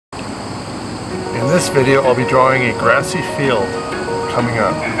this video, I'll be drawing a grassy field coming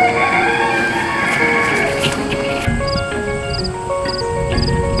up.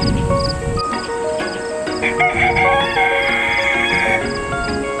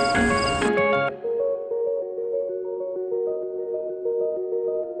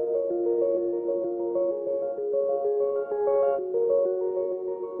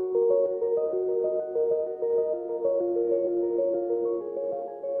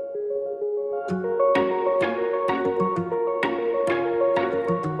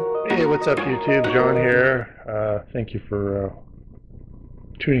 Hey, what's up YouTube? John here. Thank you for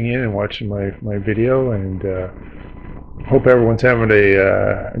tuning in and watching my video, and hope everyone's having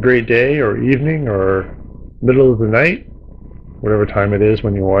a great day or evening or middle of the night, whatever time it is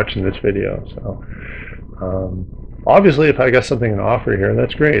when you're watching this video. So obviously if I got something to offer here,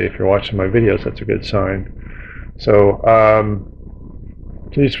 that's great. If you're watching my videos, that's a good sign. So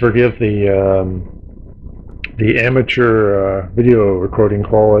please forgive the amateur video recording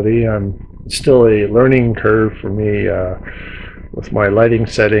quality. It's still a learning curve for me with my lighting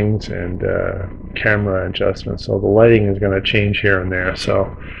settings and camera adjustments, so the lighting is going to change here and there.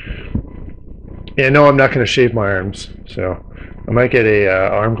 So yeah, no, I'm not going to shave my arms, so I might get a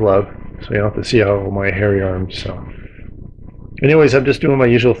arm glove so you don't have to see how my hairy arms. So anyways, I'm just doing my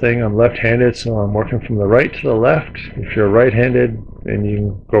usual thing. I'm left-handed, so I'm working from the right to the left. If you're right-handed, then you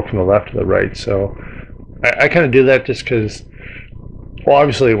can go from the left to the right. So I kind of do that just because, well,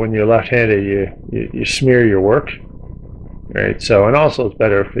 obviously when you're left-handed, you smear your work, right? So, and also it's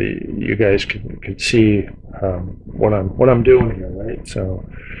better if you guys could see what I'm doing here, right? So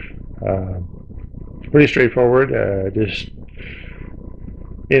pretty straightforward. Just,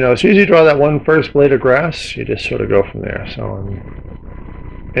 you know, as soon as you draw that one first blade of grass, you just sort of go from there. So, and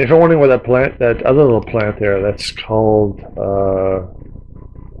if you're wondering what that other little plant there, that's called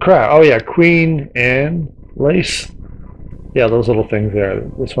crap. Oh yeah, Queen Anne lace. Yeah, those little things there.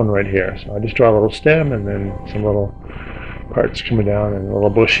 This one right here. So I just draw a little stem and then some little parts coming down and a little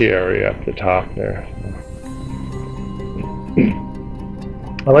bushy area up the top there.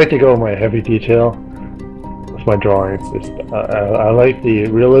 I like to go with my heavy detail with my drawings. Just, I like the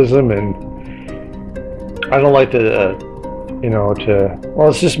realism, and I don't like to, you know, well,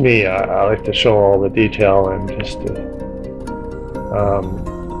 it's just me. I like to show all the detail and just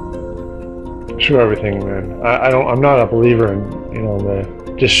show everything, man. I'm not a believer in, you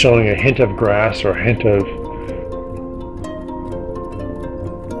know, just showing a hint of grass or a hint of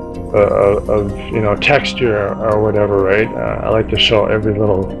you know, texture or whatever, right? I like to show every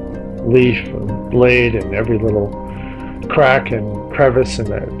little leaf and blade and every little crack and crevice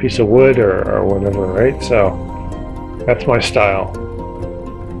in a piece of wood or whatever, right? So that's my style.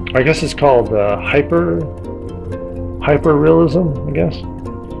 I guess it's called hyper realism, I guess.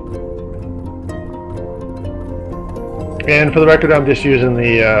 And for the record, I'm just using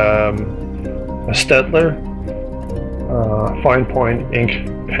the a Stettler fine point ink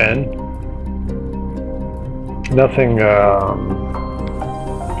pen. Nothing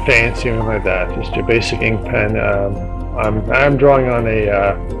fancy or anything like that. Just your basic ink pen. I'm drawing on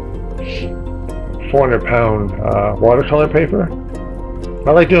a 400-pound watercolor paper.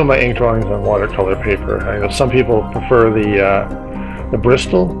 I like doing my ink drawings on watercolor paper. I know some people prefer the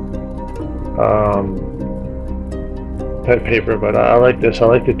Bristol type paper, but I like this. I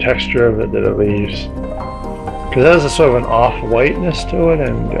like the texture of it that it leaves, because it has a sort of an off-whiteness to it,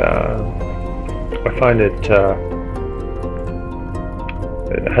 and I find it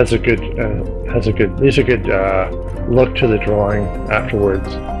has a good leaves a good look to the drawing afterwards.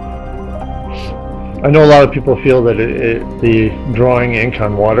 I know a lot of people feel that the drawing ink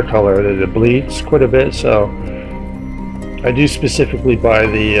on watercolor, that it bleeds quite a bit, so I do specifically buy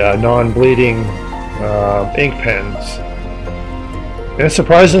the non-bleeding ink pens. And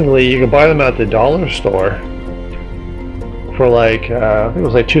surprisingly, you can buy them at the dollar store for like, I think it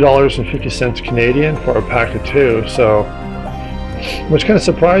was like $2.50 Canadian for a pack of 2. So, which kind of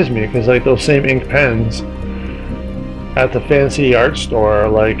surprised me, because like those same ink pens at the fancy art store are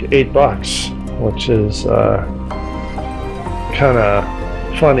like $8, which is kind of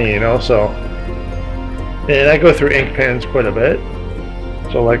funny, you know. So, and I go through ink pens quite a bit.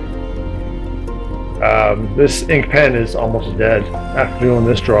 So like, this ink pen is almost dead after doing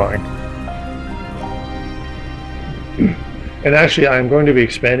this drawing. And actually, I'm going to be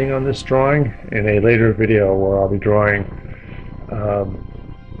expanding on this drawing in a later video where I'll be drawing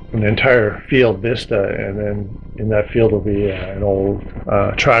an entire field vista, and then in that field will be an old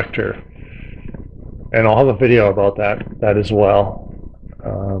tractor. And I'll have a video about that as well,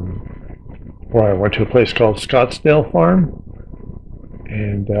 where I went to a place called Scottsdale Farm,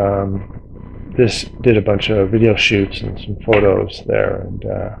 and did a bunch of video shoots and some photos there, and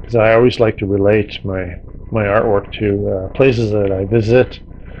because I always like to relate my artwork to places that I visit,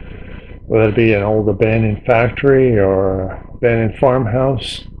 whether it be an old abandoned factory or abandoned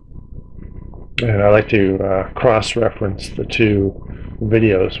farmhouse. And I like to cross-reference the two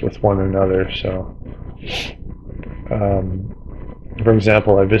videos with one another. So, for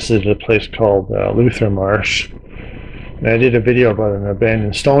example, I visited a place called Luther Marsh, and I did a video about an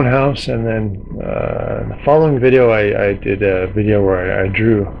abandoned stone house, and then the following video I did a video where I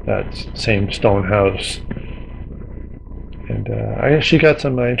drew that same stone house. And I actually got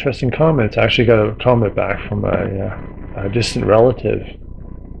some interesting comments. I actually got a comment back from a distant relative,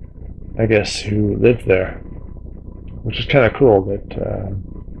 I guess, who lived there, which is kind of cool. That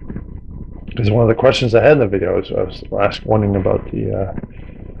because one of the questions I had in the video was I was wondering about the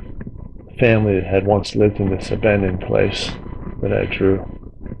family that had once lived in this abandoned place that I drew.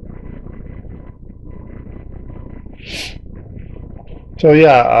 So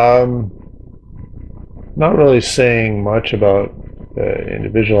yeah, not really saying much about the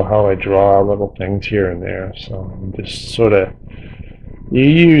individual, how I draw little things here and there. So I'm just sort of, you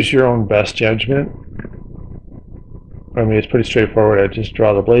use your own best judgment. I mean, it's pretty straightforward. I just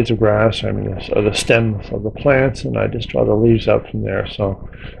draw the blades of grass, I mean, the stems of the plants, and I just draw the leaves up from there. So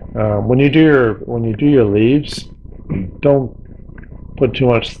when you do your leaves, don't put too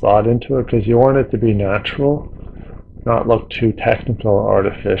much thought into it, because you want it to be natural, not look too technical or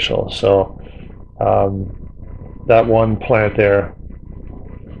artificial. So that one plant there,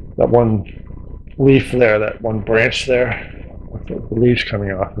 that one leaf there, that one branch there, with the leaves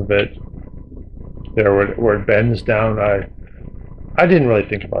coming off of it, there where it bends down, I didn't really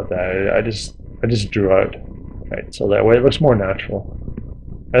think about that. I just drew out, right? So that way it looks more natural.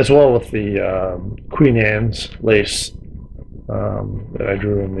 As well with the Queen Anne's lace that I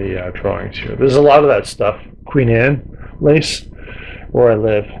drew in the drawings here. There's a lot of that stuff, Queen Anne lace, where I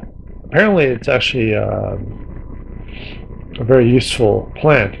live. Apparently it's actually a very useful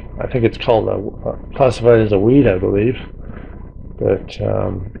plant. I think it's called classified as a weed, I believe. But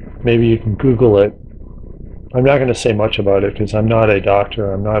maybe you can Google it. I'm not going to say much about it because I'm not a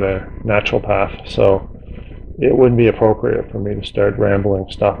doctor, I'm not a naturopath, so it wouldn't be appropriate for me to start rambling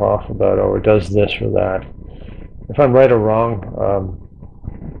stuff off about, oh, it does this or that. If I'm right or wrong,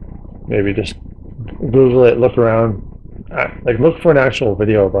 maybe just Google it, look around, like look for an actual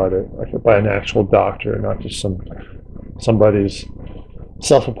video about it, like by an actual doctor, not just somebody's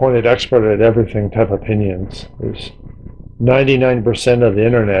self-appointed expert at everything type opinions. There's 99% of the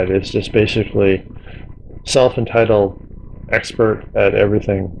internet is just basically self-entitled expert at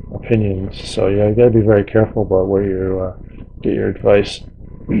everything opinions. So yeah, you got to be very careful about where you get your advice,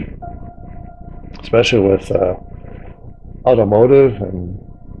 especially with automotive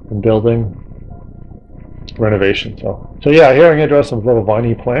and building renovation. So yeah, here I'm going to draw some little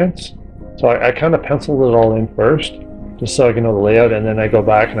viney plants. So I kind of penciled it all in first, just so I can know the layout, and then I go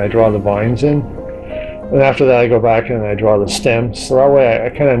back and I draw the vines in. And after that I go back and I draw the stems. So that way I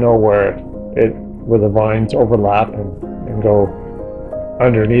kind of know where the vines overlap and go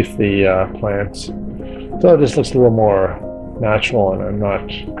underneath the plants. So it just looks a little more natural, and I'm not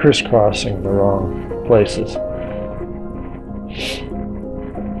crisscrossing the wrong places.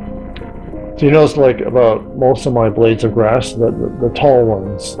 So you notice, like, about most of my blades of grass, the tall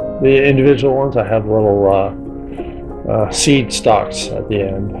ones, the individual ones, I have little seed stalks at the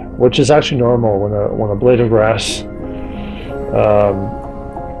end, which is actually normal when a blade of grass.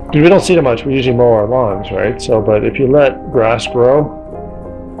 We don't see it much. We usually mow our lawns, right? So, but if you let grass grow,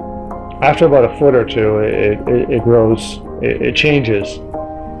 after about a foot or two, it grows, it changes,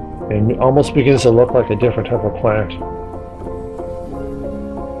 and almost begins to look like a different type of plant.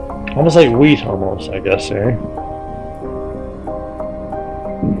 Almost like wheat, almost, I guess, eh?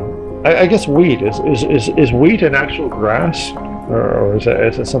 I guess wheat is wheat an actual grass, or is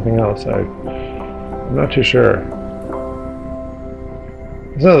it something else? I'm not too sure.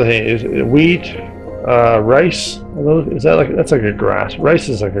 There's another thing: is wheat, rice? Is that that's like a grass? Rice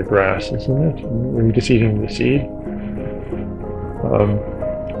is like a grass, isn't it? Where you're just eating the seed.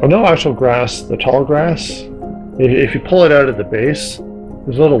 Oh, no actual grass. The tall grass. If you pull it out at the base,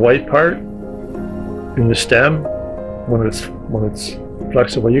 there's a little white part in the stem when it's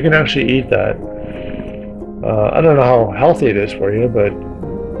flexible. You can actually eat that. I don't know how healthy it is for you, but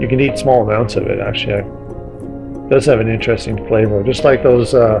you can eat small amounts of it. Actually, it does have an interesting flavor, just like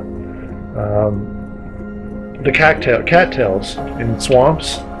those the cattails in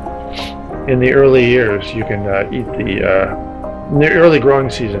swamps. In the early years, you can eat in the early growing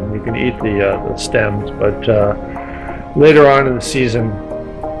season. You can eat the stems, but later on in the season,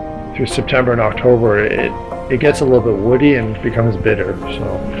 through September and October, it gets a little bit woody and becomes bitter.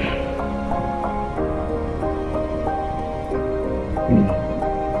 So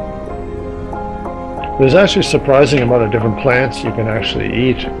there's actually a surprising amount of different plants you can actually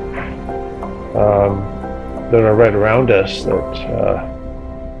eat that are right around us that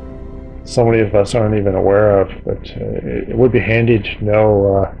so many of us aren't even aware of. But it would be handy to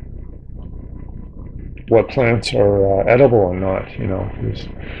know what plants are edible or not. You know, 'cause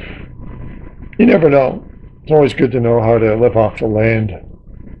you never know. It's always good to know how to live off the land.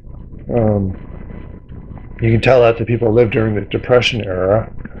 You can tell that to people who lived during the Depression era,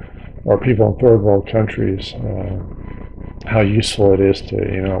 or people in third world countries, how useful it is to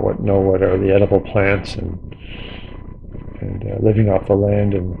know what are the edible plants and living off the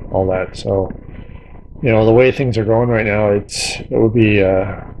land and all that. So the way things are going right now, it would be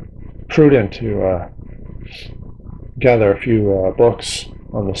prudent to gather a few books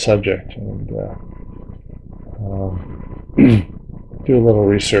on the subject and do a little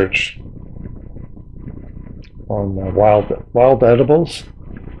research on wild edibles.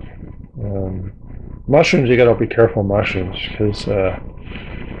 Mushrooms, you got to be careful. Mushrooms, because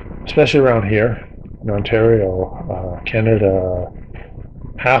especially around here in Ontario, Canada,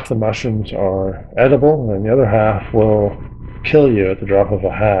 half the mushrooms are edible, and the other half will kill you at the drop of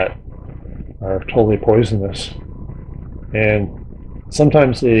a hat. Are totally poisonous, and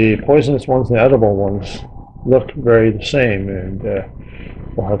sometimes the poisonous ones and the edible ones look very the same, and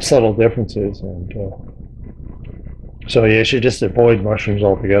will have subtle differences. And so you should just avoid mushrooms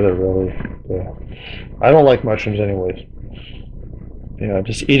altogether, really. I don't like mushrooms anyways.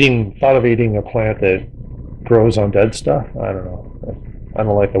 Just thought of eating a plant that grows on dead stuff, I don't know. I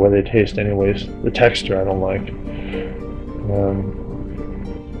don't like the way they taste anyways. The texture I don't like.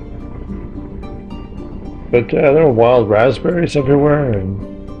 But there are wild raspberries everywhere, and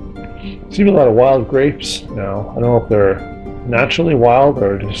seems a lot of wild grapes now. I don't know if they're naturally wild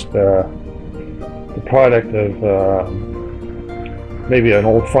or just the product of maybe an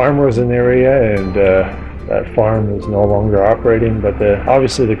old farmer was in the area, and that farm is no longer operating. But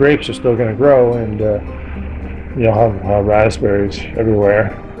obviously the grapes are still going to grow, and you'll have raspberries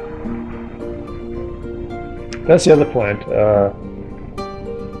everywhere. That's the other plant.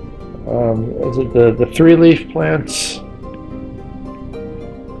 Is it the three-leaf plants?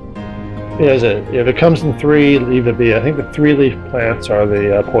 Yeah, if it comes in three, leave it be. I think the three-leaf plants are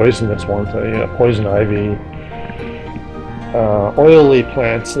the poisonous ones. Poison ivy. Oily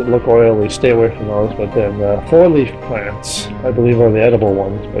plants that look oily, stay away from those. But then four-leaf plants, I believe, are the edible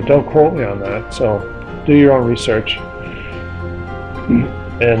ones. But don't quote me on that. So do your own research.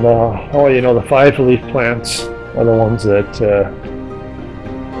 And the five-leaf plants are the ones that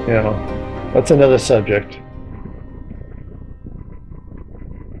that's another subject.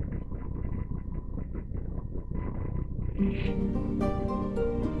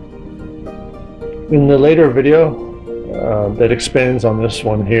 In the later video that expands on this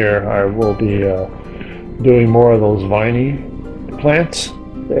one here, I will be doing more of those viney plants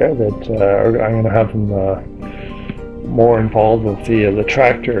there that I'm going to have them more involved with the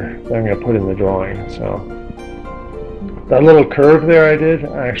tractor that I'm going to put in the drawing. So that little curve there I did,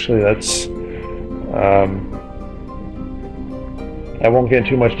 actually that's I won't get into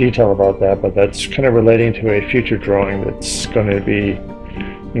too much detail about that, but that's kind of relating to a future drawing that's going to be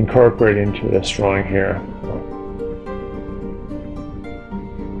incorporated into this drawing here.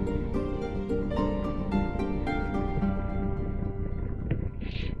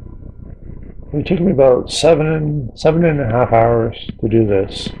 It took me about seven and a half hours to do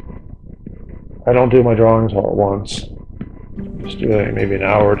this. I don't do my drawings all at once. Just do maybe an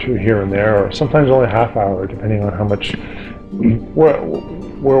hour or two here and there, or sometimes only a half hour, depending on how much,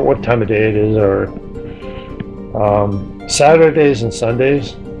 what time of day it is. Or Saturdays and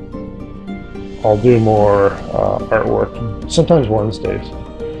Sundays, I'll do more artwork. Sometimes Wednesdays.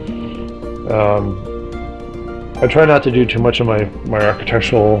 I try not to do too much of my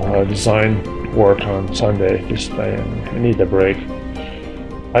architectural design work on Sunday. Just I need the break.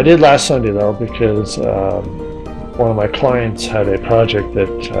 I did last Sunday though, because one of my clients had a project that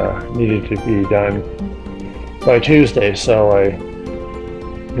needed to be done by Tuesday, so I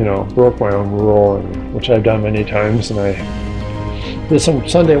broke my own rule, which I've done many times, and I did some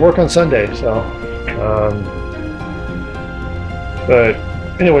work on Sunday. So but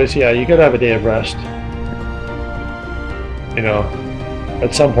anyways, yeah, you gotta have a day of rest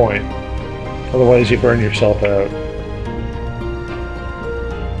at some point, otherwise you burn yourself out.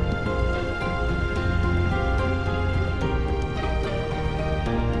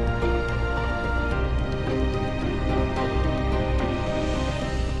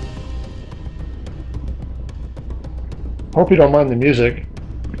 hope you don't mind the music.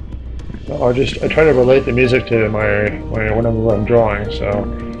 I try to relate the music to my whenever I'm drawing. So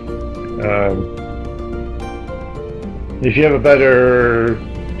if you have a better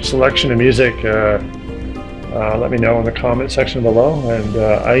selection of music, let me know in the comment section below. And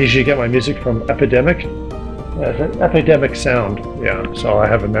I usually get my music from Epidemic. Epidemic Sound, yeah. So I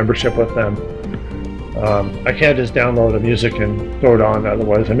have a membership with them. I can't just download the music and throw it on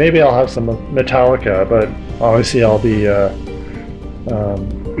otherwise. And maybe I'll have some Metallica, but obviously I'll be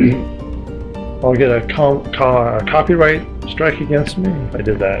I'll get a copyright strike against me if I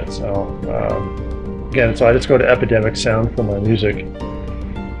did that. So again, so I just go to Epidemic Sound for my music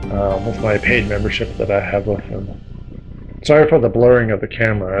with my paid membership that I have with them. Sorry for the blurring of the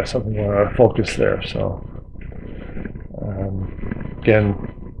camera. That's something I want to focus there. So again,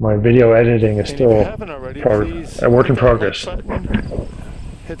 my video editing is still a work in progress.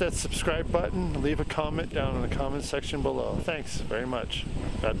 Hit that subscribe button, leave a comment down in the comment section below. Thanks very much.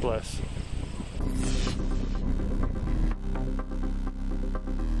 God bless.